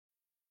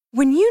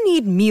When you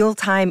need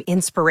mealtime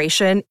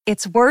inspiration,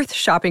 it's worth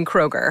shopping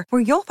Kroger,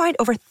 where you'll find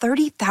over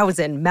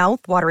 30,000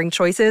 mouth-watering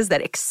choices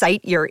that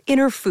excite your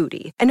inner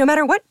foodie. And no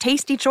matter what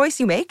tasty choice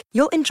you make,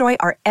 you'll enjoy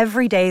our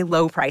everyday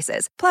low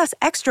prices, plus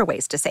extra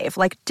ways to save,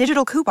 like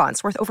digital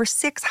coupons worth over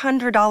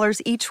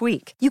 $600 each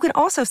week. You can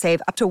also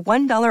save up to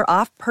 $1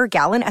 off per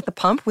gallon at the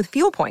pump with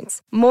fuel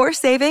points. More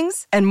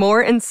savings and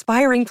more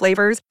inspiring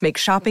flavors make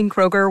shopping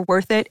Kroger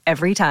worth it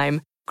every time.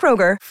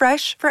 Kroger,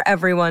 fresh for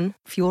everyone.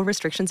 Fuel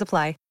restrictions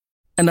apply.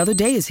 Another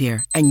day is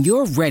here, and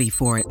you're ready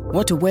for it.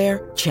 What to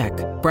wear? Check.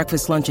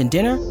 Breakfast, lunch, and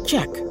dinner?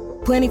 Check.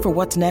 Planning for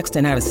what's next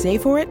and how to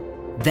save for it?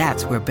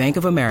 That's where Bank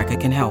of America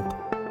can help.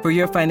 For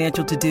your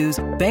financial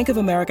to-dos, Bank of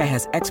America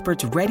has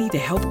experts ready to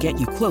help get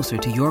you closer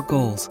to your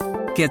goals.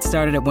 Get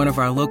started at one of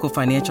our local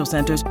financial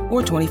centers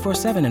or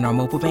 24/7 in our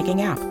mobile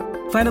banking app.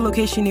 Find a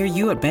location near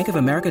you at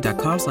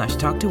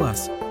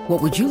bankofamerica.com/talktous.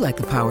 What would you like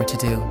the power to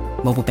do?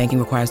 Mobile banking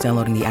requires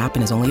downloading the app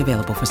and is only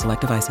available for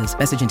select devices.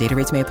 Message and data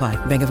rates may apply.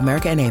 Bank of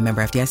America N.A.,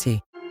 member FDIC.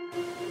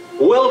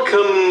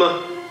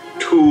 Welcome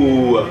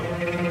to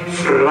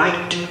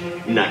Fright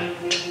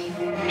Night.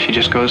 She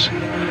just goes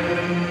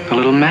a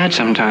little mad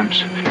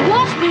sometimes.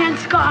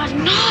 Wolfman's got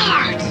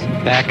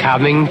nards. They're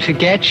coming to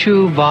get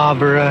you,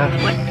 Barbara.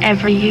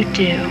 Whatever you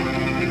do,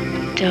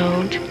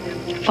 don't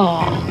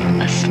fall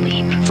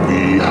asleep.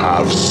 We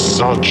have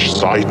such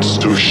sights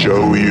to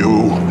show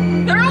you.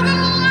 They're all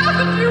gonna laugh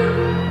at you.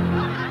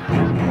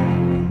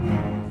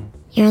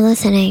 You're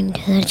listening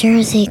to the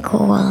Jersey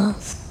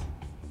Ghouls.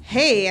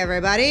 Hey,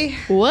 everybody.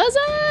 What's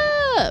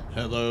up?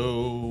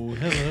 Hello.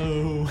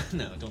 Hello.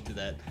 No, don't do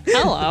that.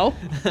 Hello.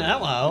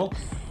 Hello.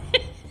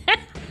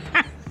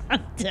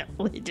 I'm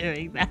definitely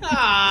doing that.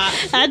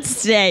 That's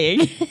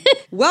staying.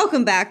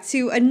 Welcome back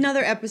to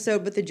another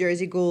episode with the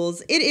Jersey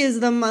Ghouls. It is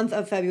the month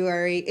of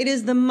February. It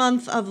is the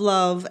month of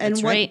love. And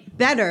That's what right.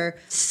 better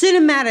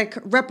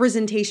cinematic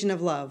representation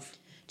of love?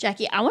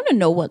 Jackie, I want to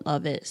know what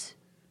love is.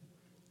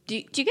 Do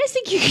you guys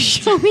think you can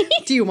show me?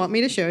 Do you want me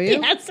to show you?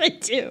 Yes, I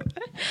do.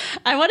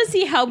 I want to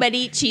see how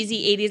many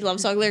cheesy 80s love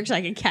song lyrics I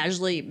can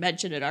casually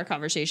mention in our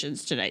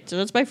conversations tonight. So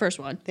that's my first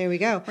one. There we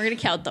go. We're going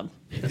to count them.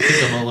 I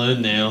think I'm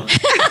alone now.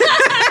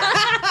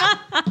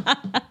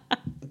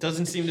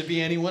 Doesn't seem to be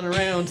anyone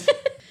around.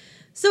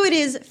 So it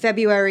is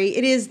February.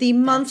 It is the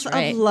month That's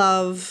right. of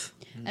love.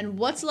 And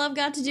what's love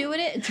got to do with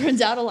it? It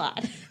turns out a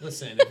lot.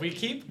 Listen, if we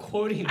keep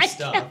quoting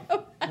stuff,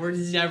 we're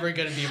never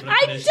going to be able to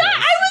finish this.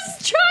 I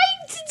was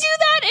trying to do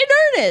that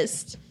in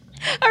earnest.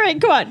 All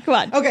right, come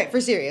on. Okay, for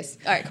serious.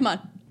 All right, come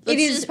on. Let's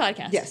do this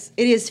podcast. Yes,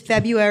 it is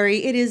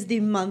February. It is the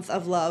month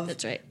of love.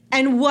 That's right.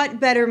 And what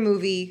better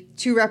movie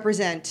to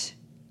represent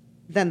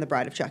than The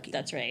Bride of Chucky?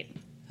 That's right.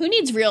 Who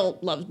needs real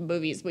love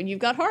movies when you've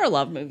got horror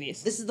love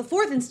movies? This is the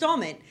fourth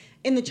installment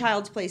in the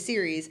Child's Play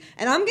series.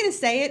 And I'm going to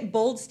say it,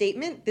 bold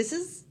statement, this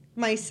is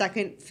my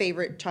second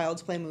favorite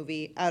Child's Play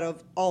movie out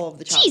of all of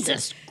the Child's Play.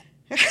 Jesus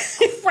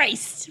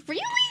Christ.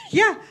 Really?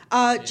 Yeah.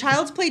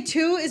 Child's Play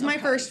 2 is my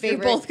first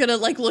favorite. You're both going to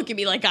look at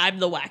me like I'm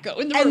the wacko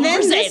in the room. And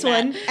then for this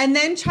saying one, and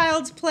then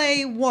Child's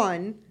Play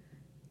 1,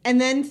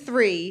 and then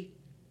 3,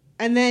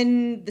 and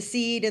then The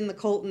Seed and the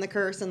Cult and the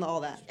Curse and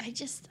all that.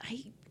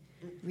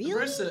 Really?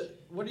 Marissa,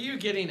 what are you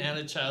getting out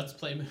of Child's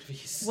Play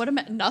movies?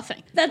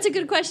 Nothing. That's a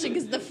good question,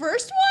 because the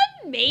first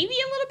one, maybe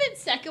a little bit.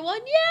 Second one,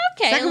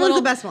 yeah, okay. Second one's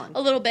the best one.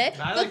 A little bit.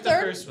 I like the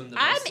first one the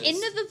I'm bestest.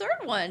 into the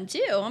third one,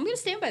 too. I'm going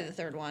to stand by the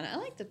third one. I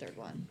like the third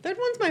one. Third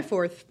one's my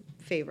fourth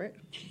favorite.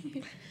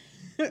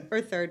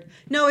 Or third.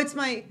 No, it's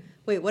my...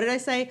 Wait, what did I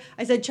say?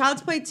 I said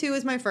Child's Play 2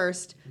 is my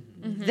first,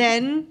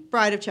 then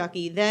Bride of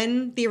Chucky,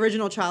 then the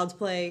original Child's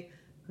Play,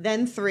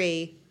 then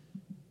 3,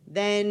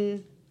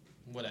 then...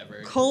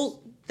 Whatever.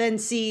 Cult, then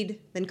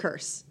Seed, then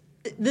Curse.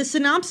 The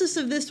synopsis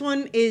of this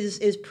one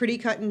is pretty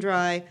cut and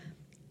dry.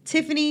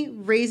 Tiffany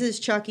raises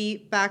Chucky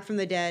back from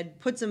the dead,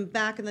 puts him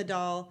back in the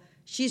doll.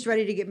 She's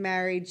ready to get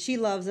married. She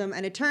loves him.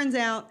 And it turns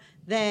out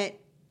that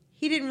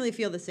he didn't really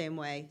feel the same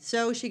way.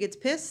 So she gets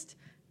pissed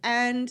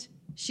and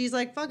she's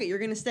like, fuck it, you're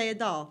going to stay a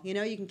doll. You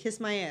know, you can kiss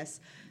my ass.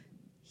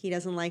 He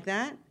doesn't like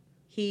that.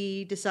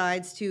 He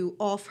decides to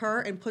off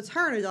her and puts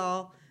her in a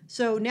doll.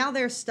 So now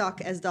they're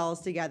stuck as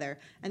dolls together.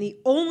 And the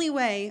only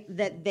way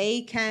that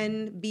they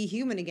can be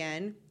human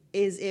again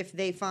is if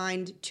they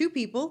find two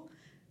people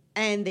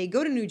and they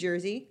go to New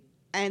Jersey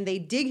and they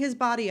dig his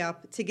body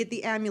up to get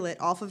the amulet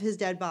off of his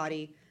dead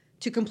body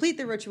to complete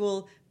the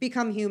ritual,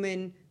 become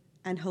human,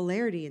 and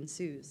hilarity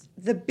ensues.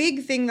 The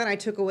big thing that I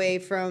took away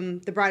from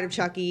The Bride of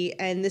Chucky,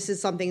 and this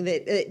is something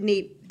that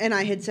Nate and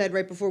I had said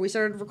right before we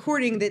started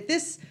recording, that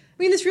this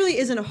really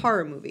isn't a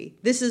horror movie.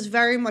 This is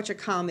very much a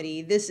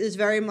comedy. This is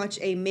very much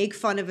a make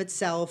fun of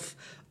itself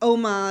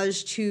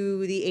homage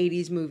to the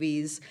 80s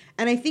movies.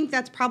 And I think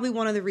that's probably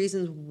one of the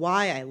reasons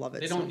why I love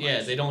it so much.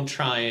 Yeah, they don't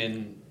try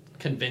and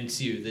convince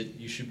you that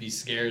you should be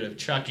scared of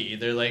Chucky.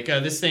 They're like, oh,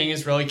 this thing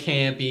is really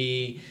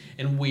campy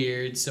and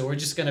weird, so we're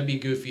just going to be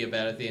goofy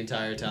about it the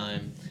entire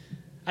time.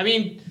 I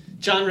mean,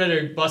 John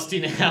Ritter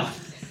busting out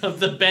of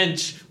the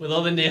bench with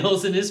all the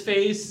nails in his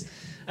face.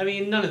 I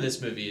mean, none of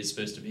this movie is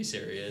supposed to be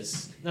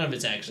serious. None of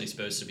it's actually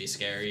supposed to be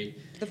scary.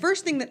 The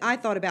first thing that I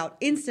thought about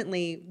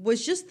instantly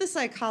was just the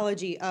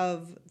psychology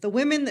of the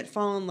women that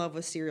fall in love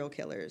with serial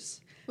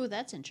killers. Oh,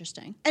 that's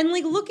interesting. And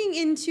like looking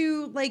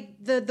into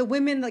like the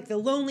women, like the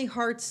lonely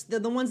hearts, the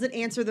ones that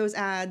answer those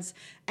ads,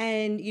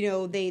 and you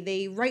know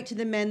they write to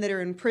the men that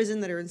are in prison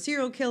that are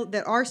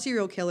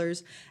serial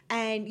killers,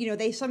 and you know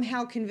they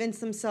somehow convince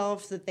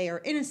themselves that they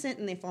are innocent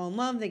and they fall in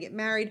love, they get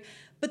married.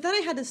 But then I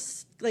had to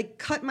like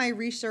cut my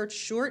research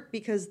short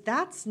because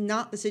that's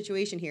not the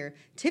situation here.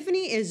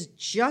 Tiffany is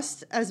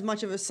just as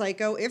much of a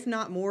psycho, if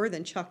not more,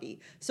 than Chucky.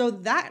 So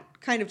that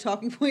kind of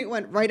talking point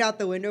went right out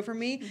the window for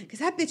me because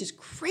that bitch is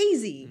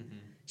crazy. Mm-hmm.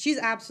 She's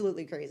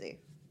absolutely crazy.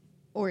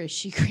 Or is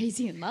she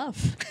crazy in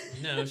love?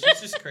 No,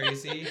 she's just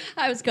crazy.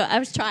 I was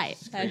trying.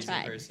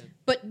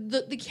 But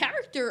the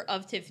character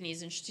of Tiffany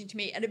is interesting to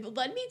me, and it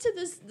led me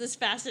to this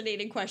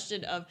fascinating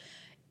question of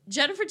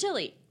Jennifer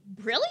Tilly,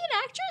 brilliant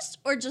actress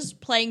or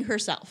just playing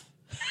herself?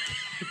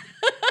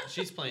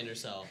 She's playing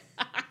herself.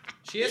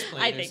 She is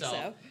playing herself. I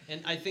think so.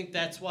 And I think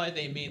that's why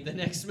they made the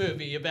next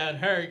movie about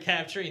her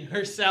capturing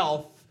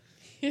herself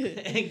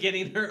and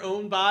getting her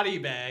own body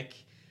back.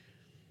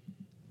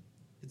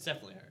 It's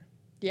definitely her.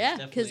 Yeah,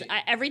 because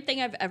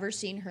everything I've ever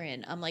seen her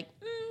in, I'm like,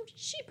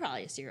 she's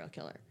probably a serial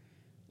killer.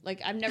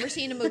 Like, I've never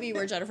seen a movie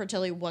where Jennifer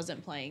Tilly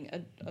wasn't playing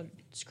a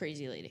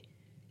crazy lady.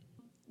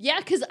 Yeah,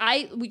 because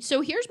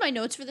so here's my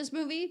notes for this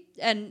movie,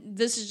 and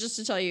this is just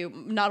to tell you,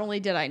 not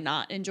only did I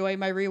not enjoy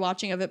my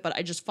rewatching of it, but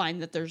I just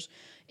find that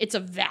it's a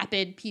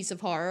vapid piece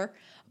of horror,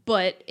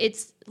 but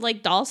it's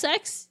like doll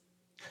sex,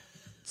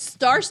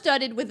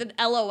 star-studded with an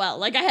LOL.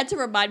 Like, I had to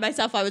remind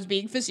myself I was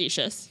being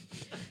facetious.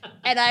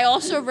 And I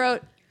also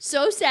wrote,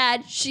 so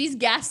sad, she's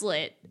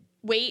gaslit.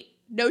 Wait,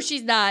 no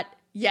she's not.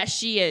 Yes,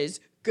 she is.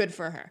 Good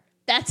for her.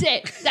 That's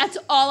it. That's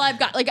all I've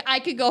got. Like,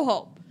 I could go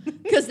home.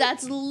 Because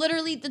that's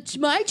literally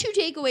my two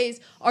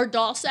takeaways are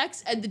doll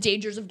sex and the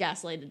dangers of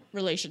gaslighted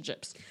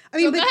relationships. I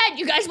mean, so go ahead.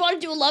 You guys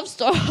want to do a love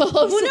story?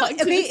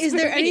 Is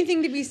there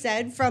anything to be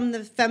said from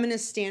the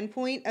feminist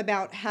standpoint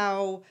about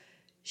how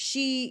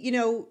she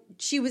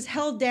was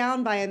held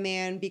down by a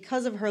man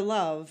because of her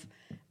love,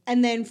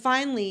 and then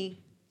finally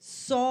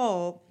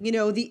saw,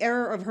 the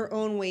error of her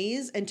own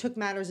ways and took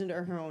matters into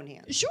her own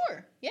hands?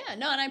 Sure. Yeah,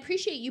 no, and I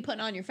appreciate you putting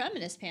on your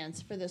feminist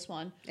pants for this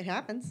one. It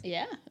happens.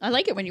 Yeah. I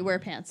like it when you wear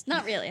pants.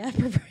 Not really. I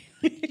prefer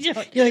You're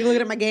like looking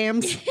at my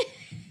gams.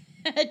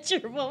 What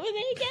were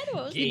they again?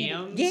 What was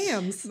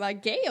Gams. My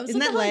gams. Isn't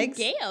that legs?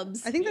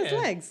 Gams. I think that's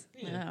legs.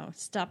 No,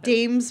 stop it.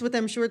 Dames with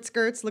them short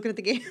skirts looking at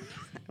the game.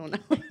 I don't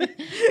know.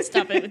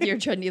 Stop it with your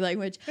trendy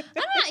language.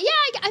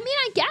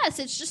 I guess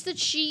it's just that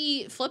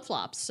she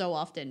flip-flops so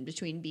often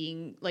between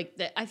being like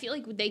that. I feel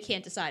like they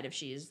can't decide if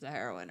she's the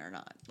heroine or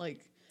not.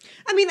 Like,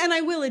 I mean, and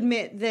I will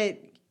admit that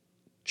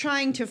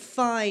trying to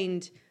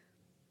find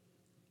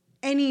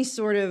any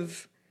sort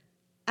of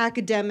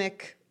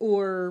academic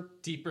or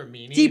deeper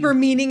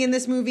meaning in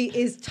this movie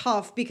is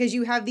tough because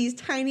you have these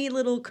tiny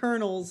little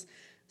kernels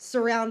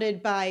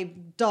surrounded by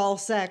doll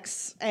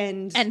sex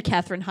and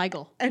Katherine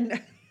Heigl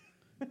and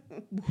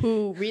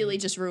who really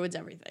just ruins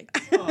everything.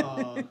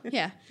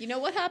 Yeah, you know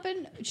what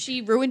happened?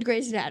 She ruined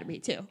Grey's Anatomy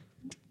too.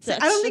 I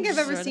don't think I've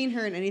ever seen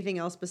her in anything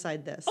else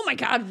beside this. Oh my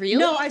God, really?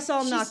 No, I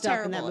saw Knocked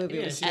Up and that movie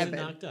was she epic.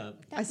 Knocked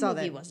Up. I saw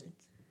that. Wasn't.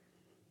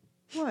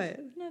 What?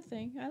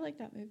 Nothing. I like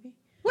that movie.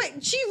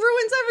 Wait, she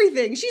ruins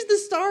everything. She's the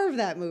star of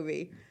that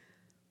movie.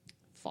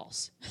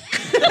 False.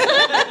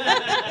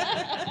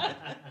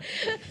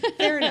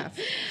 Fair enough.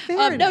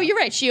 No, you're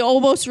right. She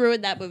almost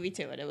ruined that movie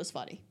too, and it was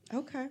funny.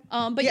 Okay.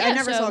 But I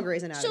never saw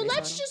Grey's Anatomy. So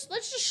let's just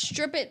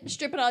strip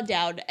it on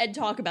down and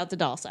talk about the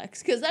doll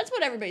sex because that's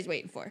what everybody's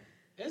waiting for.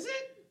 Is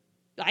it?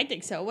 I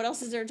think so. What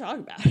else is there to talk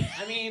about?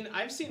 I mean,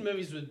 I've seen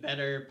movies with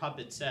better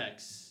puppet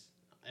sex.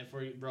 If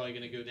we're really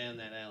gonna go down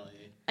that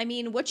alley. I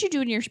mean, what you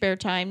do in your spare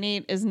time,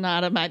 Nate, is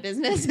not of my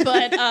business.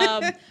 But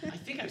I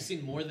think I've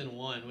seen more than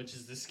one, which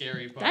is the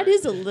scary part. That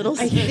is a little.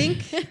 I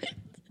think.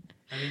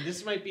 I mean,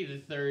 this might be the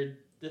third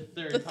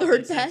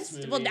best.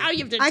 Movie. Well, now you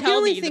have to I tell can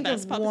only me think the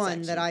best of puppet one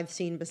section. that I've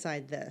seen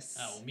beside this.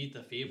 Oh, Meet the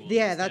Feebles.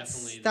 Yeah,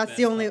 that's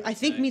the only. I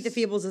think sex. Meet the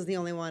Feebles is the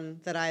only one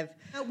that I've.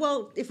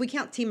 Well, if we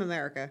count Team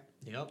America.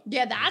 Yep.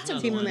 Yeah, that's a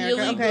Team really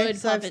America. Okay, good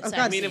so puppet I've sex.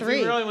 got I mean, if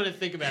 3. we really want to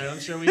think about it, I'm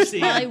sure we've seen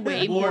probably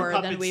way more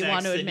puppet than we sex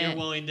want to than admit. you're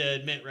willing to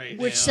admit right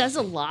Which now. says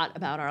a lot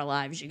about our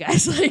lives, you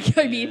guys. Like,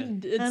 I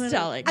mean, it's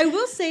telling. I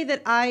will say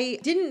that I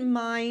didn't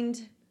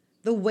mind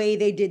the way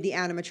they did the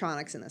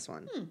animatronics in this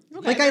one.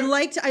 Okay. Like I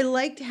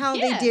liked how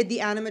they did the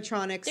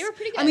animatronics. They were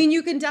pretty good. I mean,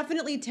 you can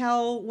definitely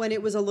tell when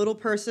it was a little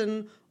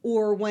person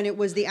or when it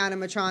was the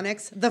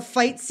animatronics. The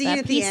fight scene That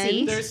at the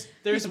PC. end.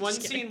 There's one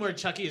scene where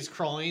Chucky is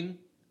crawling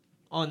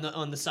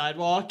on the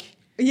sidewalk.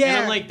 Yeah. And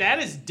I'm like, that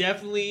is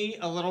definitely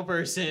a little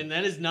person.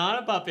 That is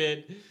not a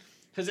puppet.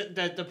 Because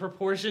the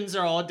proportions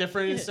are all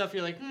different and stuff.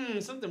 You're like,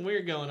 something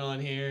weird going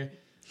on here.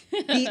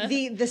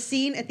 the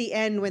scene at the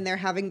end when they're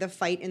having the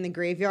fight in the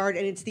graveyard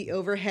and it's the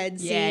overhead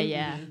scene.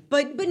 Yeah.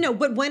 But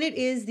when it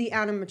is the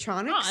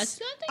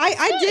animatronics,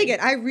 I I dig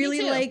it. I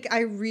really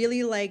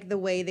like the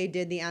way they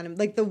did the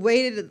the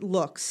way it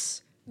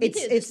looks.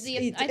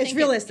 It's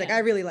realistic. I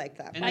really like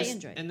that. And I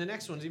enjoy it. And the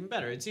next one's even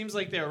better. It seems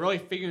like they're really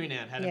figuring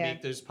out how to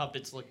make those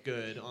puppets look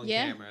good on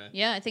camera.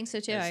 Yeah, I think so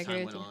too. I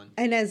agree with you.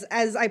 And as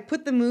I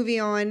put the movie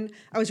on,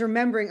 I was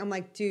remembering, I'm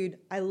like, dude,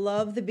 I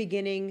love the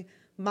beginning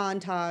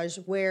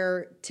montage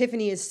where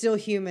Tiffany is still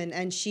human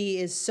and she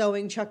is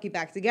sewing Chucky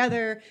back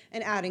together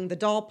and adding the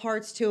doll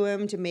parts to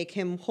him to make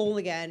him whole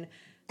again.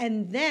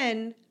 And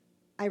then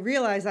I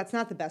realized that's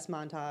not the best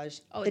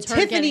montage. Oh, the it's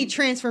her Tiffany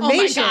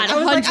transformation. Oh my God, I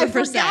was like, I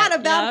 100%. forgot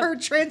about her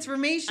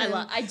transformation.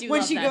 I do when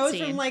love she that goes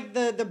scene. from like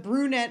the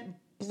brunette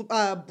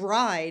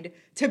bride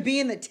to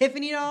being the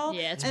Tiffany doll.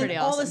 Yeah, it's and pretty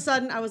all awesome. of a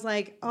sudden, I was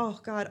like, oh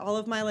God, all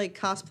of my like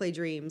cosplay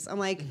dreams. I'm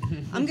like,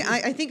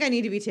 I think I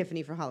need to be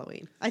Tiffany for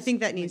Halloween. I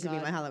think that needs to be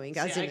my Halloween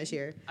costume this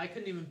year. I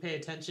couldn't even pay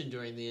attention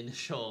during the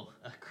initial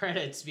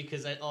credits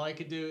because all I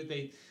could do,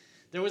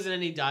 there wasn't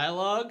any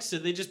dialogue, so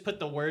they just put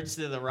the words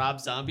to the Rob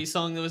Zombie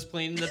song that was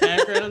playing in the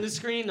background on the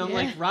screen. I'm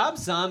like, Rob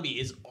Zombie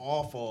is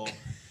awful.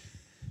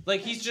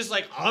 Like, he's just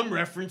like, I'm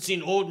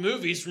referencing old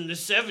movies from the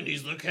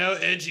 70s. Look how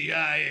edgy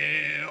I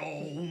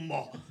am.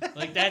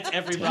 Like, that's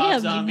every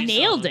Rob Zombie song. You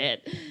nailed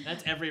it.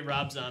 That's every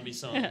Rob Zombie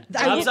song.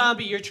 Rob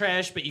Zombie, you're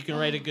trash, but you can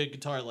write a good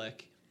guitar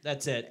lick.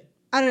 That's it.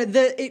 I don't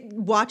know.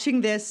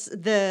 Watching this,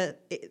 the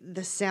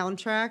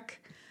soundtrack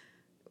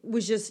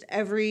was just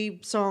every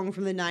song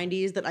from the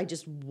 90s that I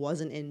just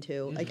wasn't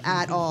into, like,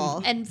 at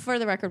all. And for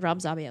the record, Rob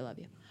Zombie, I love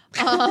you.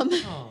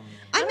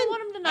 I don't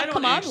want him to not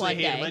come on one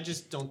day. Hate him. I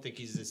just don't think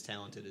he's as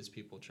talented as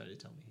people try to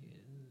tell me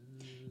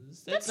he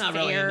is. That's not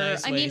fair. really a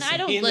nice way I mean, of I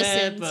don't saying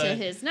listen that, to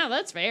his. No,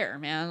 that's fair,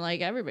 man.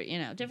 Like everybody,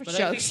 different but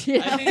jokes. I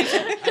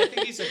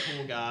think he's a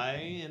cool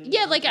guy. And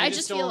yeah, like I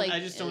just feel like I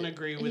just don't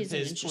agree with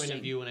his point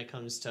of view when it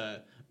comes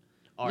to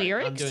art.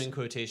 Lyrics? I'm doing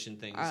quotation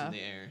things in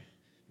the air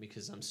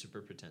because I'm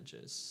super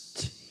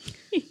pretentious.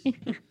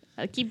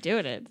 I keep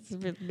doing it.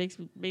 It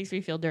makes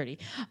me feel dirty.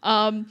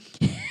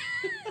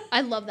 I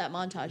love that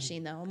montage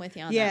scene though. I'm with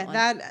you on that one.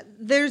 Yeah,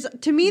 there's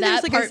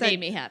like part I said, made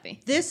me happy.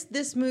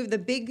 This move, the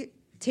big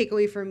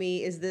takeaway for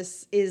me is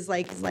this is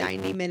like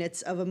 90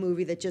 minutes of a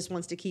movie that just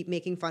wants to keep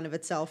making fun of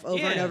itself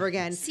over and over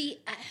again. See,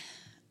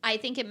 I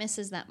think it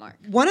misses that mark.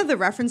 One of the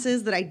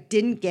references that I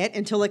didn't get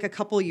until like a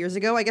couple years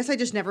ago, I guess I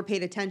just never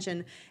paid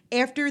attention.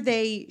 After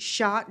they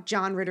shot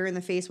John Ritter in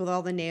the face with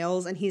all the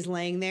nails and he's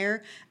laying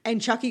there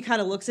and Chucky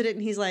kind of looks at it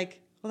and he's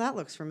like, well, that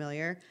looks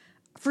familiar.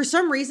 For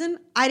some reason,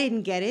 I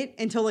didn't get it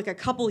until like a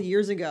couple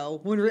years ago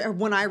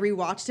when I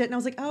rewatched it and I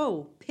was like,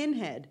 oh,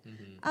 Pinhead.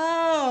 Mm-hmm.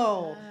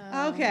 Oh,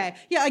 okay.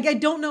 Yeah, like I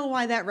don't know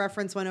why that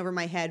reference went over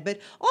my head, but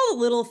all the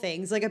little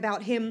things like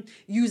about him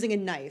using a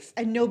knife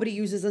and nobody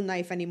uses a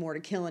knife anymore to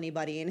kill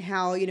anybody and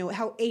how,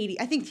 how 80.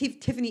 I think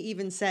Tiffany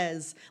even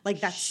says like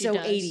that's she so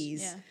does.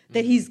 80s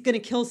that he's going to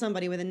kill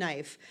somebody with a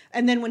knife.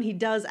 And then when he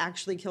does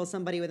actually kill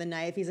somebody with a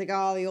knife, he's like,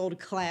 oh, the old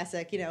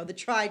classic, the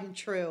tried and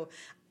true.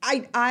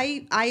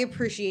 I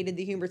appreciated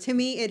the humor. To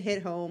me, it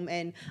hit home,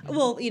 and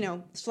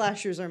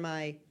slashers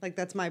are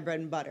that's my bread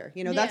and butter.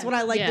 That's what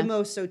I like the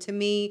most. So to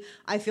me,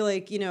 I feel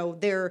like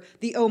they're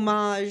the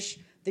homage,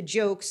 the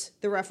jokes,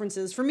 the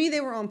references. For me,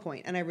 they were on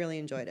point, and I really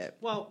enjoyed it.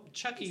 Well,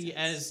 Chucky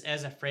as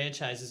a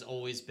franchise has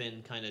always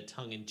been kind of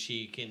tongue in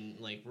cheek and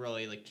like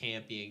really like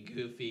campy and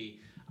goofy.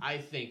 I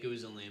think it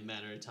was only a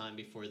matter of time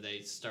before they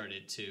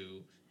started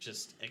to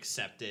just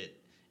accept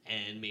it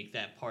and make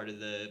that part of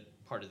the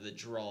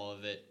draw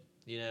of it.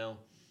 Yeah,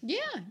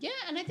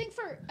 and I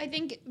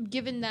think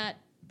given that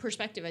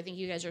perspective, I think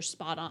you guys are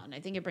spot on. I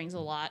think it brings a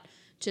lot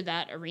to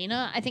that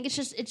arena. I think it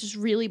just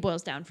really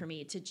boils down for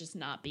me to just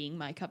not being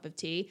my cup of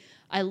tea.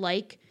 I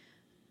like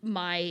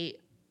my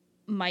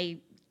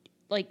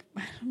like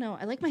I don't know,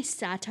 I like my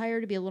satire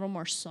to be a little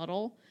more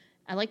subtle.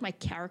 I like my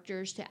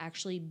characters to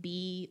actually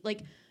be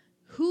like,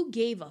 who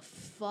gave a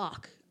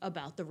fuck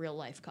about the real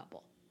life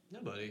couple?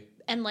 Nobody.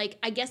 And like,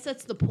 I guess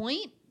that's the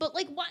point. But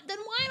like, why am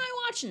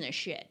I watching this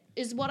shit?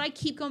 Is what I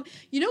keep going.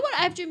 You know what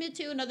I have to admit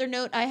to? Another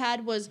note I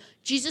had was,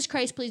 Jesus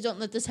Christ, please don't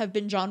let this have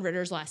been John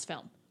Ritter's last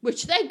film.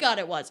 Which thank God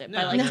it wasn't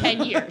by like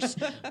 10 years.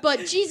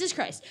 But Jesus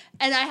Christ.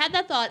 And I had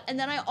that thought. And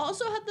then I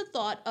also had the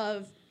thought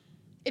of,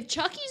 if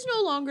Chucky's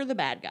no longer the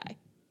bad guy,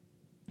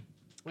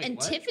 wait, and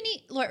what?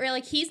 Tiffany,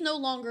 like he's no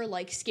longer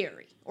like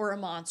scary or a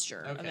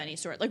monster of any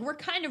sort. Like we're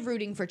kind of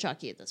rooting for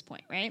Chucky at this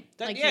point, right?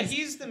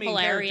 He's the main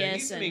character.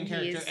 He's the main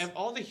character. And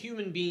all the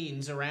human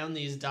beings around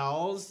these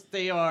dolls,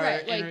 they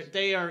are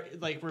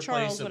like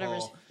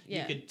replaceable.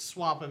 You could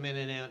swap them in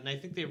and out, and I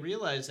think they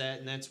realize that,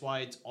 and that's why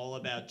it's all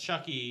about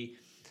Chucky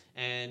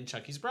and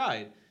Chucky's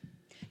bride.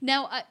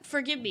 Now,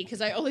 forgive me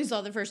because I only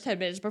saw the first 10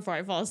 minutes before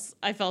I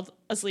fell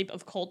asleep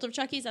of Cult of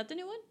Chucky. Is that the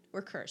new one?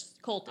 Or Curse?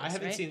 Colt is, I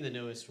haven't right? seen the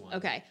newest one.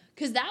 Okay.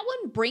 Because that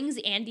one brings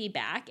Andy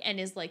back and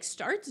is like,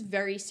 starts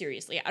very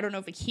seriously. I don't know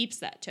if it keeps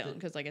that tone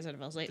because, like I said, it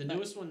feels late. The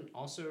newest one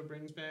also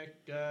brings back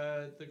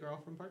the girl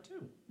from part 2.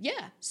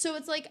 Yeah. So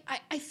it's like,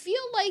 I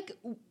feel like,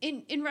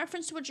 in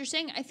reference to what you're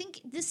saying, I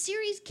think this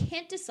series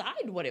can't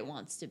decide what it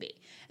wants to be.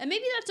 And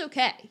maybe that's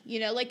okay. You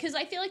know, like, because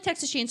I feel like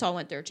Texas Chainsaw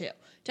went there too.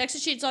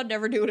 Texas Chainsaw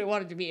never knew what it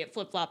wanted to be. It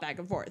flip-flop back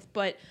and forth.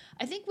 But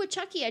I think with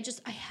Chucky,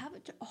 I have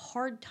a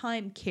hard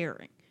time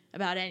caring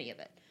about any of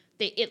it.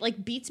 It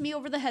like beats me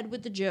over the head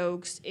with the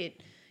jokes.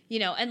 It, you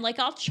know, and like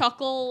I'll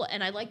chuckle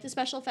and I like the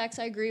special effects.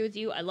 I agree with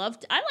you. I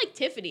like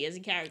Tiffany as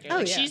a character. Oh,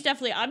 like yeah. She's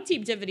definitely, I'm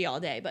Team Tiffany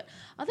all day. But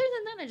other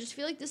than that, I just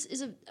feel like this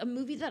is a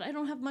movie that I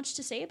don't have much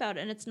to say about,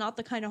 and it's not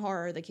the kind of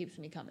horror that keeps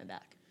me coming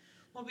back.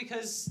 Well,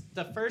 because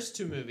the first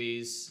 2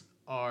 movies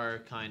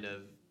are kind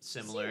of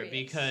similar Serious.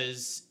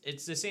 because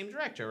it's the same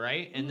director,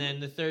 right? And then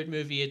the 3rd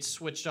movie, it's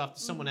switched off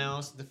to someone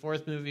else. The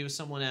 4th movie was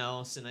someone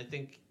else, and I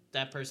think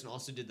that person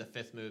also did the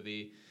 5th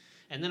movie.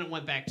 And then it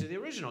went back to the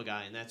original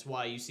guy, and that's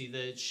why you see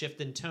the shift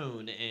in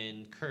tone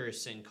and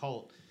Curse and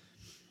Cult.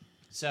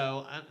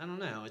 So, I don't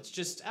know. It's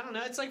just, I don't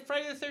know. It's like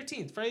Friday the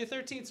 13th. Friday the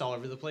 13th's all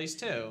over the place,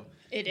 too.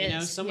 It you is,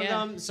 know,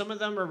 some of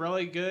them are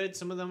really good.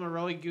 Some of them are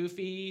really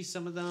goofy.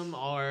 Some of them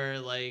are,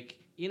 like,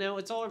 you know,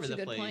 it's all over the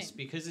place. Point.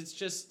 Because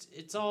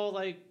it's all,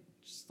 like,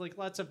 just, like,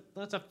 lots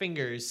of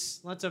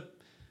fingers. Lots of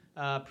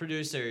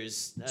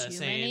producers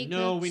saying,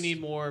 no, we need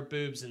more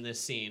boobs in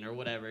this scene or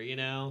whatever, you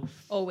know?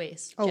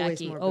 Always. Always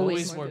Jackie, more boobs.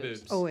 Always more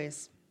boobs.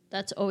 Always.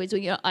 That's always,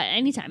 you know,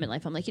 any time in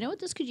life, I'm like, you know what,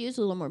 this could use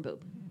a little more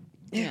boob.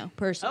 You know,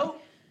 personally. Oh,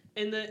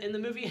 in the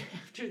movie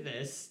after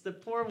this, the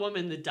poor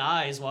woman that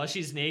dies while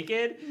she's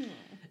naked,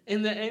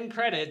 in the end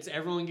credits,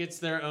 everyone gets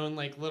their own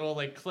like little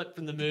like clip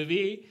from the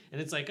movie, and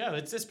it's like, oh,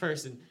 it's this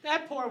person.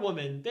 That poor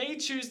woman, they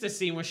choose the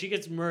scene where she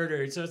gets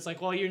murdered, so it's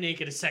like, well, you're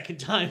naked a second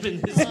time in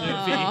this movie.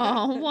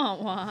 Oh, wah,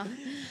 wah.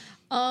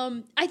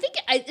 I think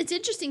it's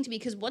interesting to me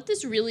because what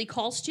this really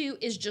calls to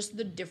is just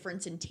the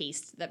difference in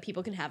taste that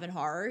people can have in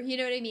horror. You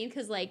know what I mean?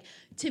 Because, like,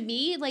 to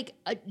me, like,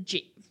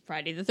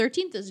 Friday the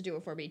 13th doesn't do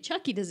it for me.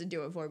 Chucky doesn't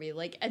do it for me.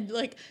 Like, and,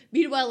 like,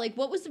 meanwhile, like,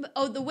 what was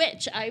The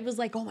Witch? I was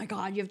like, oh, my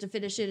God, you have to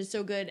finish it. It's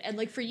so good. And,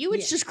 like, for you,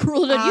 it's just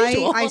cruel and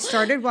unusual. I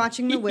started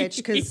watching The Witch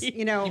because,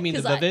 you know. You mean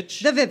the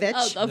Vivitch? The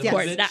Vivitch. Oh, of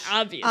course, that,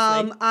 obviously.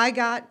 I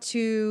got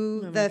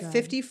to the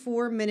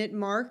 54-minute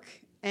mark,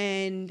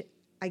 and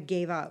I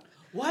gave up.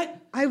 What?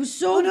 I was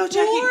so bored.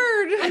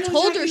 I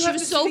told her she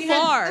was so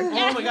far. Oh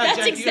my God, that's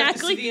Jackie, exactly. you have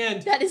to see the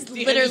end. That is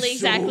The literally end is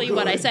so exactly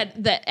what I good.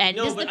 said. The end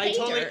is the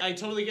painter. I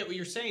totally get what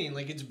you're saying.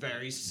 Like, it's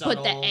very subtle.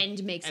 But the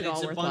end makes it all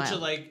it's a worthwhile. bunch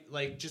of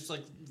like just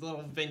like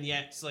little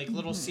vignettes, like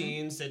little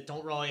scenes that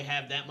don't really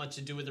have that much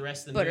to do with the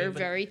rest of the But movie. are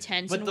very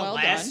tense but and the well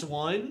last done.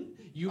 one,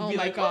 you'd Oh be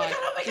my like, God.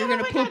 oh my God, You're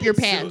gonna oh my poop God, your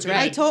it's so pants, good.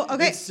 right?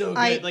 It's so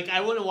good. Like,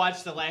 I want to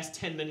watch the last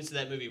 10 minutes of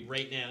that movie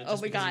right now. Just Oh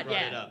my because God, you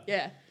brought it yeah, up.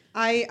 yeah.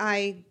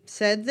 I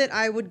said that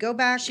I would go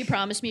back. She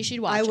promised me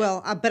she'd watch I it.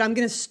 will, but I'm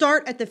going to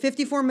start at the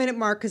 54-minute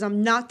mark because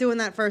I'm not doing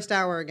that first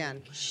hour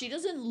again. She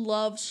doesn't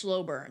love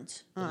slow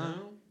burns.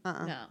 No.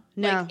 No.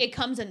 Like, It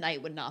Comes at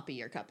Night would not be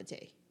your cup of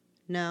tea.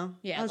 No.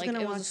 Yeah, I was like going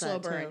it to watch was a slow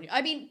that burn. too.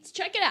 I mean,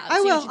 check it out. I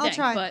see will. what you I'll think.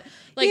 try. But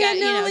like, yeah, you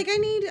know, like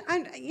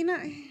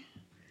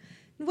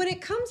when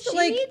it comes to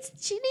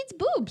she needs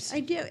boobs.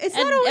 I do. It's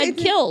and, not always and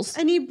kills.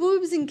 I need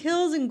boobs and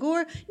kills and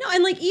gore. No,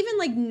 and like even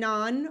like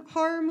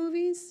non-horror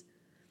movies.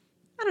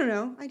 I don't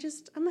know.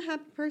 I'm a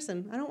happy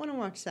person. I don't want to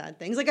watch sad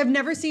things. Like I've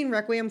never seen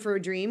Requiem for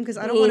a Dream because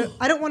I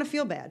don't want to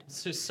feel bad.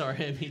 So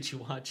sorry I made you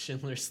watch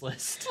Schindler's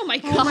List. Oh my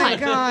God. Oh my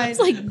God. It's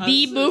like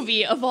the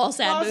movie of all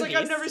sad I was movies.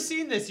 like, I've never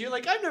seen this. You're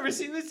like, I've never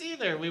seen this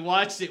either. We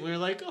watched it. And we were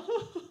like,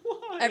 oh,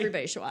 why?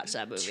 Everybody should watch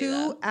that movie.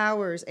 2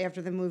 hours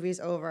after the movie's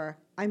over,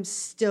 I'm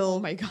still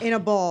my God. in a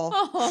ball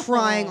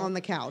crying on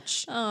the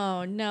couch.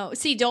 Oh no!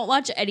 See, don't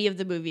watch any of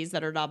the movies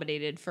that are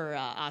nominated for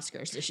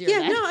Oscars this year. Yeah,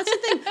 then. no, that's the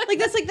thing. Like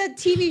that's like that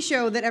TV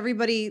show that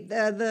everybody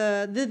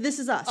the This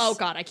Is Us. Oh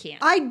God, I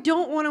can't. I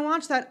don't want to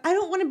watch that. I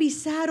don't want to be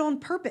sad on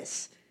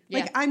purpose.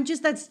 Like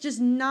that's just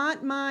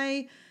not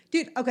my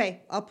dude.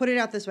 Okay, I'll put it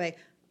out this way.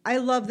 I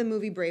love the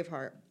movie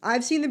Braveheart.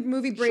 I've seen the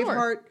movie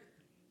Braveheart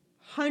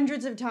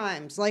hundreds of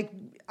times. Like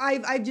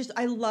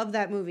I love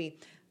that movie,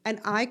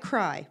 and I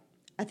cry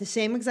at the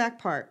same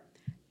exact part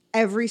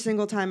every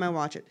single time I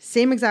watch it.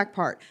 Same exact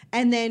part.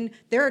 And then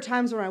there are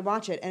times when I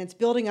watch it and it's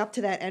building up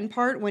to that end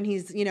part when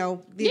he's,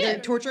 they're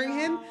torturing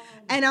him.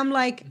 And I'm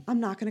like, I'm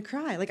not going to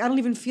cry. Like, I don't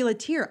even feel a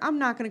tear. I'm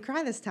not going to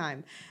cry this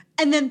time.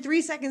 And then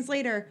 3 seconds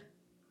later,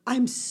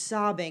 I'm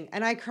sobbing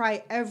and I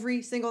cry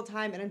every single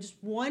time. And I'm just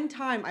one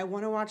time I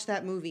want to watch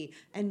that movie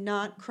and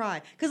not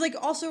cry. Because like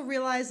also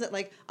realize that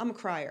like I'm a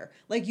crier.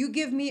 Like you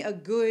give me a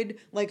good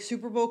like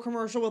Super Bowl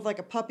commercial with like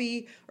a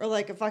puppy or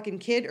like a fucking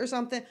kid or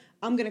something,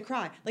 I'm going to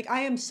cry. Like I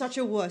am such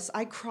a wuss.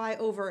 I cry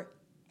over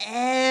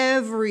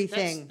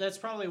everything. That's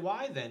probably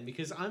why then,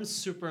 because I'm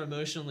super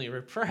emotionally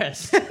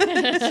repressed. So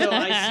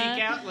I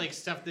seek out like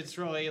stuff that's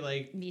really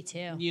like me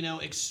too.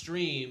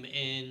 Extreme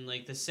in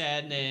like the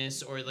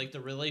sadness or like the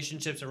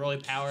relationships are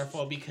really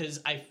powerful because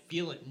I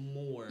feel it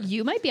more.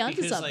 You might be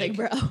onto something,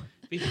 like, bro.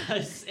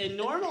 Because in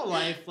normal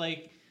life,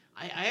 like,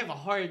 I have a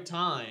hard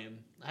time.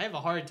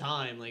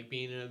 Like,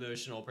 being an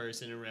emotional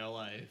person in real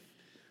life.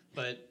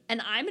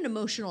 And I'm an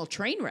emotional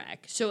train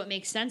wreck, so it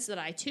makes sense that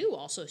I too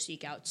also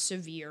seek out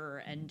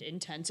severe and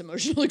intense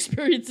emotional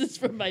experiences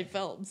from my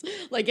films.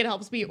 Like, it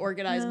helps me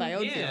organize my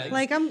own feelings.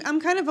 Like, I'm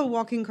kind of a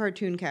walking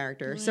cartoon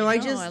character, so I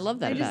love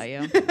that about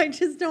you. I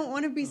just don't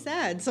want to be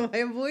sad, so I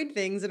avoid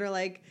things that are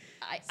like.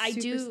 I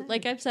do, sad.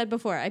 Like I've said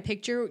before, I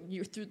picture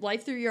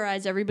life through your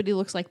eyes. Everybody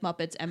looks like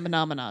Muppets, and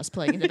Phenomena is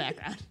playing in the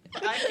background.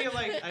 I feel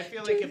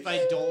like if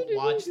I don't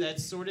watch that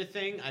sort of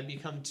thing, I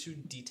become too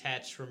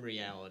detached from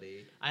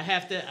reality.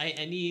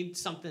 I need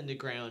something to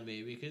ground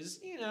me because,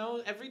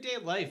 everyday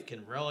life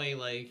can really,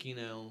 like,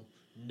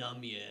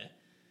 numb you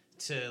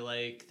to,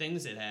 like,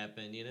 things that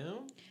happen,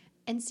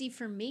 And see,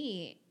 for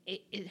me,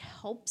 it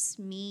helps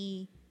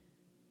me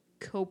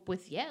cope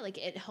with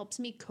it helps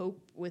me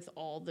cope with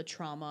all the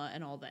trauma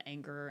and all the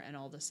anger and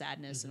all the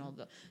sadness and all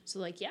the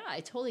I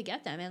totally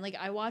get that, man. Like,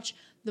 I watch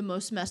the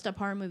most messed up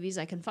horror movies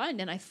I can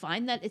find, and I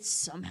find that it's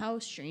somehow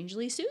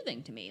strangely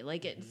soothing to me.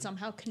 Like, it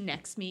somehow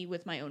connects me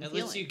with my own feelings.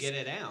 It lets you get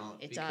it out.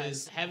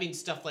 Because having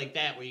stuff like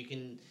that where you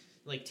can,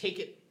 like, take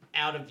it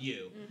out of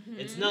you.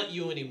 It's not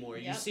you anymore.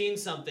 You've seen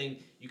something,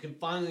 you can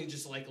finally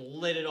just, like,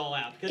 let it all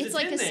out. Because it's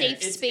like a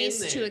safe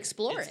space to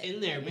explore it. It's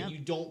in there, but you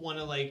don't want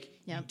to, like,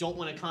 you don't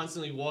want to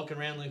constantly walk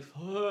around like,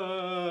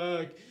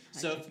 fuck.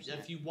 So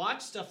if you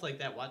watch stuff like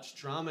that, watch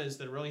dramas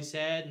that are really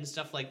sad and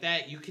stuff like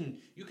that, you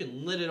can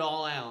let it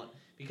all out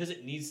because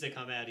it needs to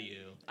come out of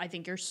you. I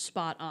think you're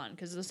spot on,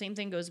 because the same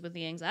thing goes with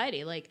the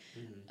anxiety. Like,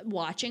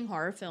 watching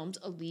horror films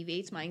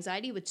alleviates my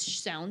anxiety, which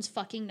sounds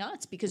fucking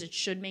nuts because it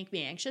should make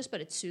me anxious,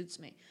 but it soothes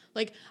me.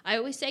 Like, I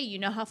always say, you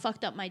know how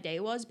fucked up my day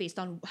was based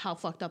on how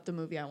fucked up the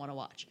movie I want to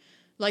watch.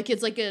 Like,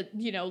 it's like a,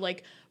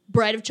 like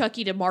Bride of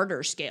Chucky to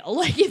Martyr scale.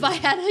 Like, if I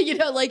had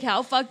a, like,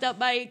 how fucked up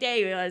my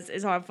day was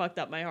is how fucked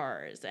up my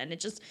horrors. And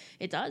it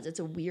does. It's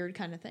a weird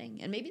kind of thing.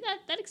 And maybe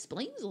that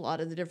explains a lot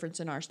of the difference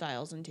in our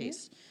styles and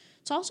tastes. Yeah.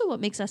 It's also what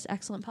makes us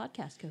excellent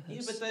podcast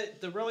co-hosts. Yeah, but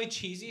the really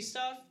cheesy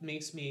stuff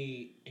makes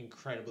me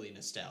incredibly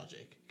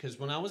nostalgic. Because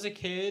when I was a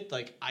kid,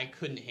 like, I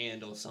couldn't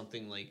handle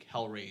something like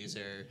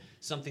Hellraiser,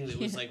 something that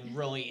was like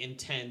really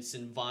intense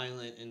and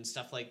violent and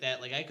stuff like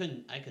that. Like, I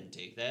couldn't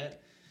take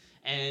that.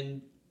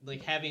 And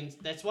like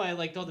that's why I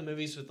liked all the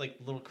movies with like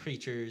little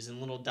creatures and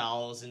little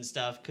dolls and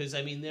stuff. Because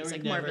I mean, they were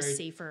like more of a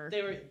safer.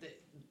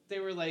 They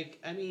were like,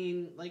 I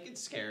mean, like,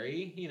 it's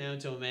scary,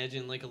 to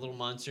imagine, like, a little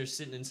monster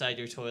sitting inside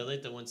your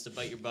toilet that wants to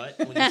bite your butt.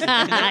 When you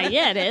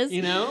yeah, it is.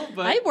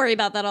 But I worry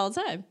about that all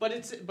the time. But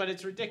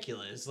it's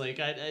ridiculous. Like,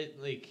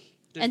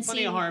 there's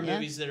plenty of horror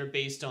movies that are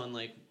based on,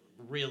 like,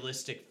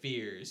 realistic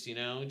fears,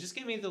 Just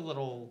give me the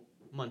little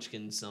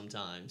munchkins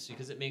sometimes,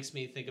 because it makes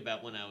me think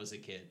about when I was a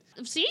kid.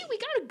 See, we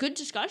got a good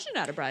discussion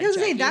out of Bride of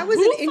Chucky. That was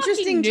an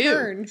interesting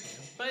turn.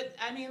 But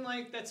I mean,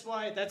 like, that's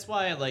why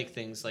I like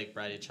things like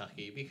Bride of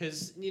Chucky,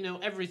 because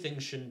everything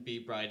shouldn't be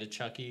Bride of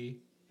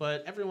Chucky,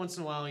 but every once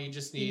in a while you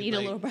just need a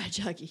little Bride of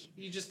Chucky.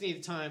 You just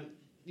need time.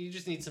 You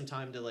just need some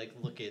time to like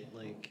look at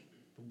like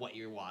what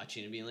you're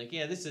watching and being like,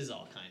 yeah, this is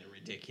all kind of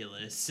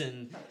ridiculous,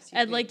 and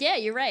like, yeah,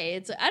 you're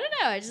right. I don't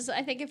know.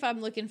 I think if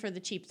I'm looking for the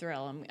cheap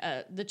thrill,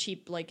 the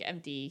cheap, like,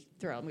 empty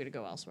thrill, I'm gonna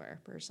go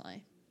elsewhere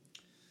personally.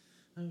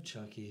 Oh,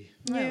 Chucky.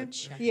 Yeah.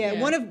 Yeah.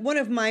 One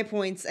of my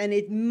points, and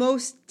it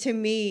most to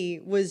me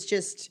was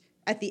just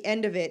at the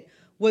end of it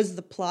was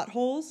the plot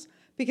holes.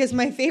 Because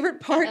my favorite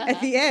part at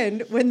the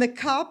end, when the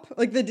cop,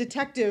 like the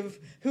detective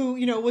who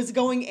was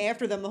going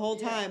after them the whole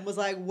time, was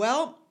like,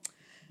 "Well,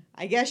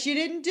 I guess you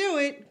didn't do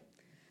it.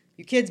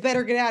 You kids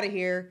better get out of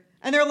here."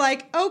 And they're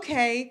like,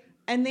 "Okay,"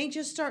 and they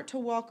just start to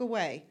walk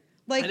away.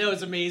 Like, I know,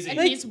 it's amazing.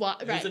 Like, it's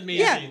amazing.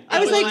 Yeah, I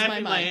was like,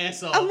 laughing my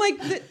ass off. I'm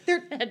like,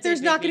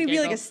 there's not going to be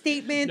like a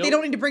statement. Nope. They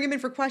don't need to bring him in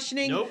for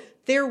questioning. Nope.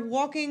 They're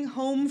walking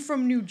home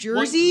from New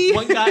Jersey.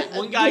 One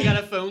guy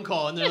got a phone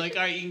call, and they're like,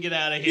 "All right, you can get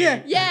out of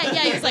here."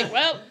 Yeah. He was like,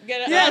 "Well,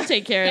 I'll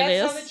take care of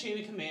this." That's how the chain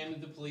of command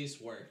of the police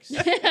works.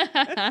 Watch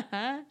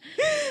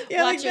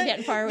you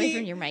getting far away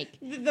from your mic.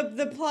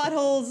 The plot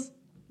holes.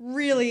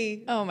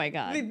 Really? Oh my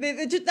god!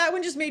 That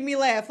one just made me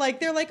laugh. Like,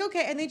 they're like,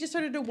 okay, and they just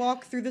started to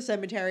walk through the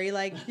cemetery.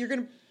 Like,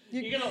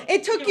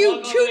 it took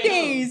you 2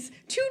 days.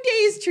 2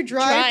 days to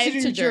drive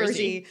to New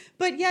Jersey,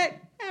 but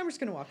yet I'm just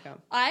gonna walk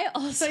home. I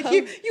also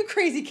like, you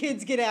crazy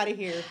kids, get out of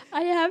here.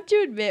 I have to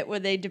admit,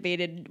 when they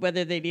debated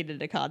whether they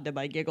needed a condom,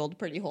 I giggled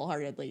pretty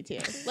wholeheartedly too.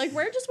 Like,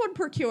 where does one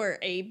procure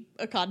a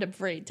condom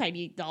for a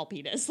tiny doll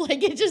penis?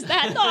 Like, it just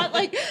that thought,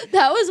 like,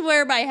 that was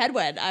where my head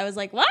went. I was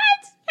like, what?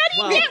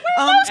 How do you get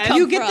where those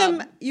come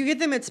from? You get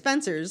them at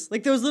Spencer's,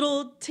 like those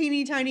little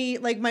teeny tiny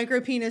like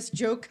micro penis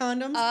joke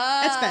condoms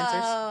at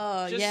Spencer's.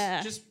 Oh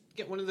yeah. Just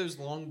get one of those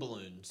long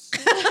balloons.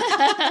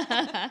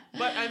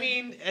 But I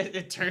mean,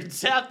 it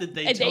turns out that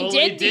they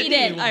totally did need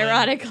it. One.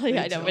 Ironically, they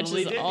I know,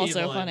 totally which is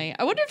also funny.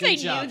 I wonder if they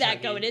knew that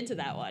Chucky. going into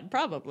that one.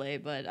 Probably,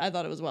 but I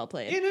thought it was well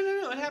played. Yeah,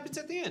 no, it happens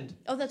at the end.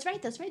 Oh, that's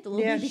right. The little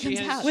baby comes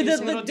out with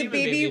the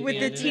baby with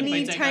the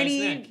teeny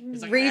tiny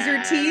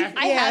razor teeth.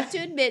 I have to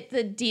admit,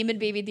 the demon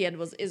baby at the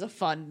end is a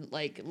fun,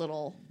 like,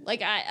 little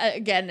Like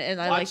I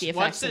like the effects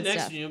watch the and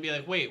next stuff. one, you'll be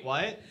like, wait,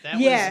 what? That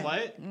Yeah.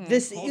 was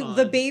what?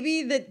 The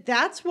baby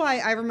that's why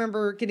I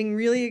remember getting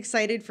really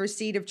excited for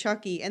Seed of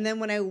Chucky, and then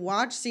when I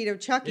watched Seed of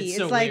Chucky, it's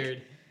so like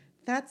weird.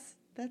 that's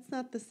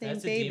not the same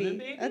That's a baby. demon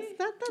baby? That's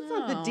not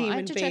the I demon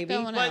have to baby. check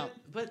that one out.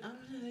 But I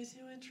don't know, they do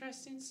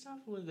interesting stuff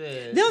with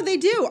it. No, they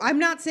do. I'm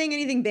not saying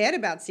anything bad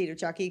about Seed of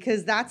Chucky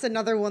because that's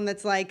another one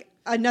that's like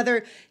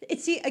another.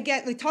 It's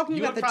again like talking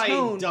You about would the probably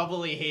tone.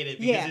 doubly hate it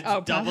because Yeah.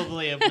 it's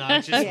doubly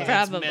obnoxious with its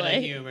Probably. meta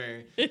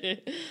humor.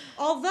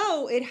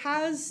 Although it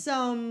has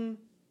some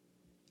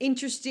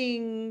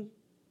interesting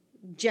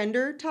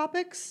gender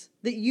topics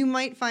that you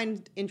might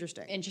find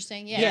interesting.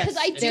 Interesting, yeah. Yes,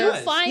 Because I it do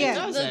does. find Yeah. It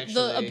does, the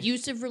actually.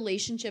 abusive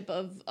relationship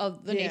of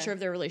the Yeah. nature of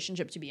their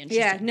relationship to be interesting.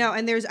 Yeah, no,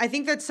 and I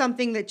think that's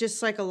something that just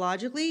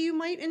psychologically you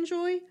might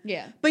enjoy.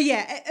 Yeah. But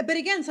but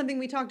again, something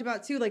we talked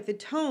about too, like the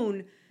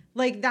tone,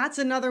 like that's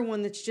another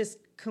one that's just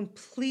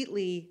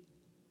completely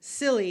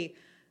silly.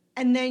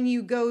 And then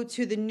you go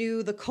to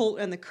the Cult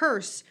and the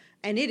Curse,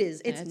 and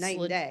it's night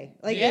and day.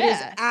 Like it is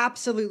Yeah.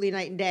 absolutely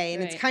night and day.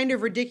 And it's Right. kind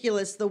of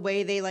ridiculous the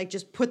way they like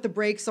just put the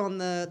brakes on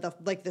the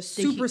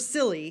super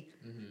silly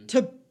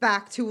to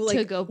back to like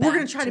To go we're gonna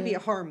back try to be to- a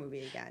horror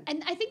movie again.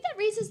 And I think that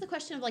raises the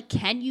question of like,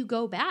 can you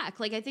go back?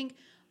 Like, I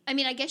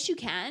guess you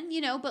can,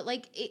 but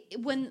like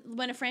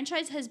when a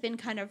franchise has been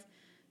kind of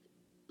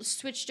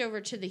switched over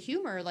to the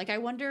humor, like I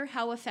wonder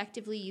how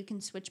effectively you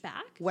can switch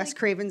back. Wes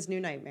Craven's New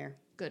Nightmare.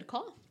 Good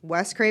call.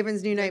 Wes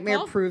Craven's New Nightmare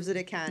call. proves that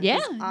it can. Yeah,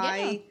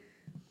 'Cause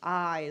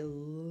I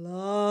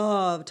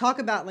love talk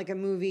about like a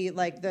movie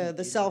like the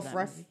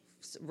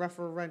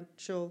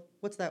self-referential.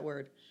 What's that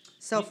word?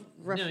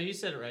 No, you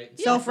said it right.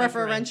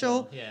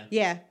 Self-referential.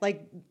 Yeah.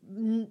 Like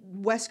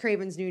Wes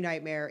Craven's New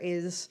Nightmare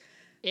is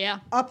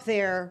up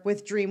there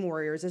with Dream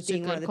Warriors as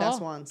being one of the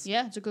best ones.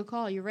 Yeah, it's a good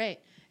call. You're right.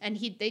 And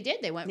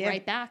they went Yeah.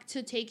 right back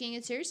to taking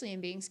it seriously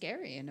and being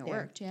scary, and it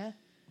worked. Yeah.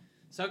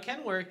 So it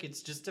can work.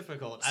 It's just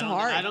difficult. It's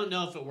hard. I don't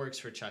know if it works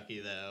for Chucky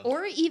though.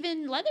 Or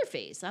even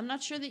Leatherface. I'm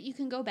not sure that you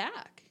can go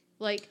back.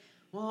 Like,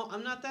 well,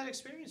 I'm not that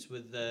experienced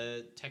with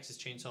the Texas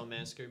Chainsaw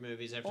Massacre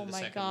movies after the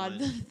second God, one.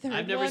 the third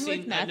I've never one seen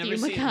with Matthew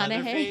seen McConaughey.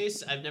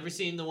 Leatherface. I've never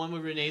seen the one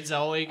with Renee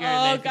Zellweger and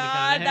oh Matthew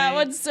God, McConaughey. that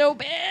one's so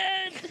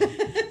bad.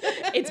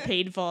 It's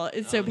painful.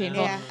 It's so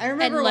painful. Yeah, I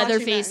remember and watching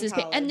Leatherface that in is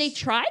and they college.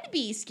 try to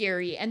be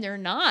scary and they're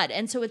not.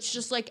 And so it's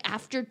just like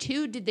after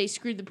 2, did they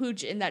screw the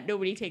pooch in that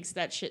nobody takes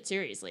that shit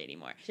seriously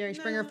anymore. Jerry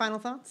Springer, final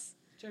thoughts?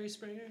 Jerry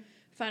Springer.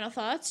 Final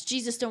thoughts?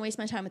 Jesus, don't waste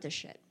my time with this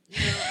shit. No,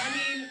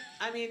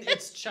 I mean,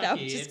 it's Chucky. No,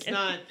 just It's kidding.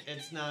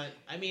 not.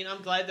 I mean,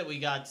 I'm glad that we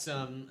got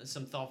some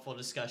thoughtful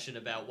discussion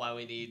about why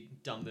we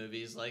need dumb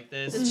movies like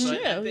this. It's but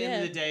true, at the yeah.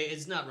 end of the day,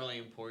 it's not really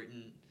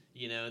important,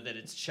 that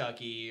it's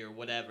Chucky or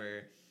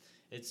whatever.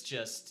 It's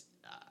just.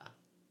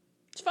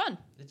 It's fun.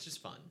 It's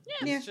just fun.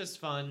 Yeah. It's just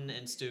fun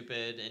and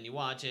stupid, and you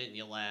watch it and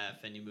you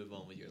laugh and you move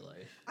on with your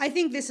life. I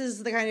think this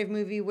is the kind of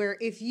movie where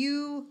if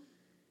you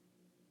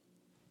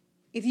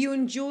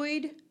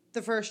enjoyed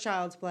the first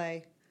Child's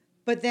Play,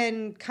 but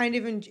then kind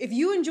of if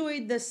you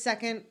enjoyed the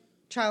second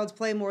Child's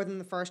Play more than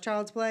the first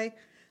Child's Play,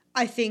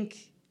 I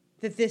think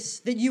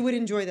that you would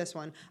enjoy this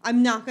one.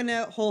 I'm not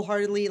gonna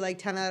wholeheartedly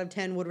 10 out of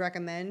 10 would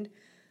recommend,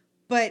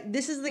 but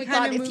this is the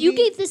kind of movie. If you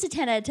gave this a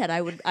 10 out of 10,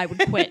 I would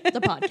quit the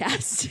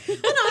podcast. Well,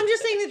 no, I'm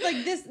just saying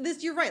that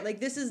this you're right.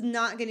 This is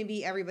not going to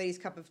be everybody's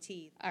cup of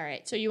tea. All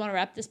right, so you want to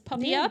wrap this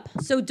puppy up?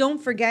 So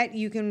don't forget,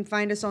 you can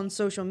find us on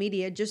social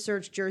media. Just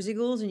search Jersey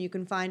Ghouls, and you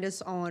can find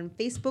us on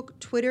Facebook,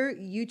 Twitter,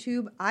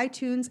 YouTube,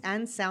 iTunes,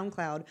 and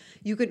SoundCloud.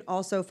 You can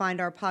also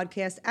find our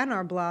podcast and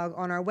our blog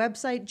on our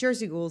website,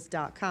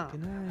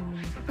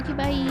 jerseyghouls.com. Okay,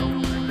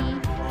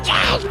 bye.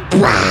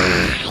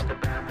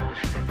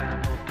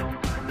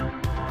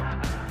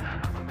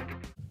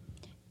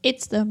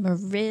 It's the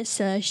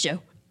Marissa Show.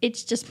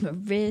 It's just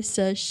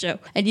Marissa Show.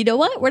 And you know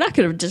what? We're not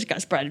going to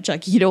discuss Bride of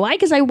Chucky. You know why?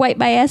 Because I wipe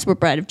my ass with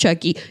Bride of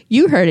Chucky.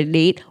 You heard it,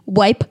 Nate.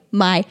 Wipe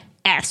my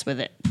ass with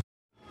it.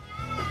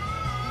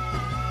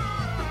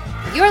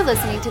 You're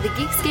listening to the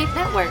Geekscape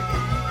Network.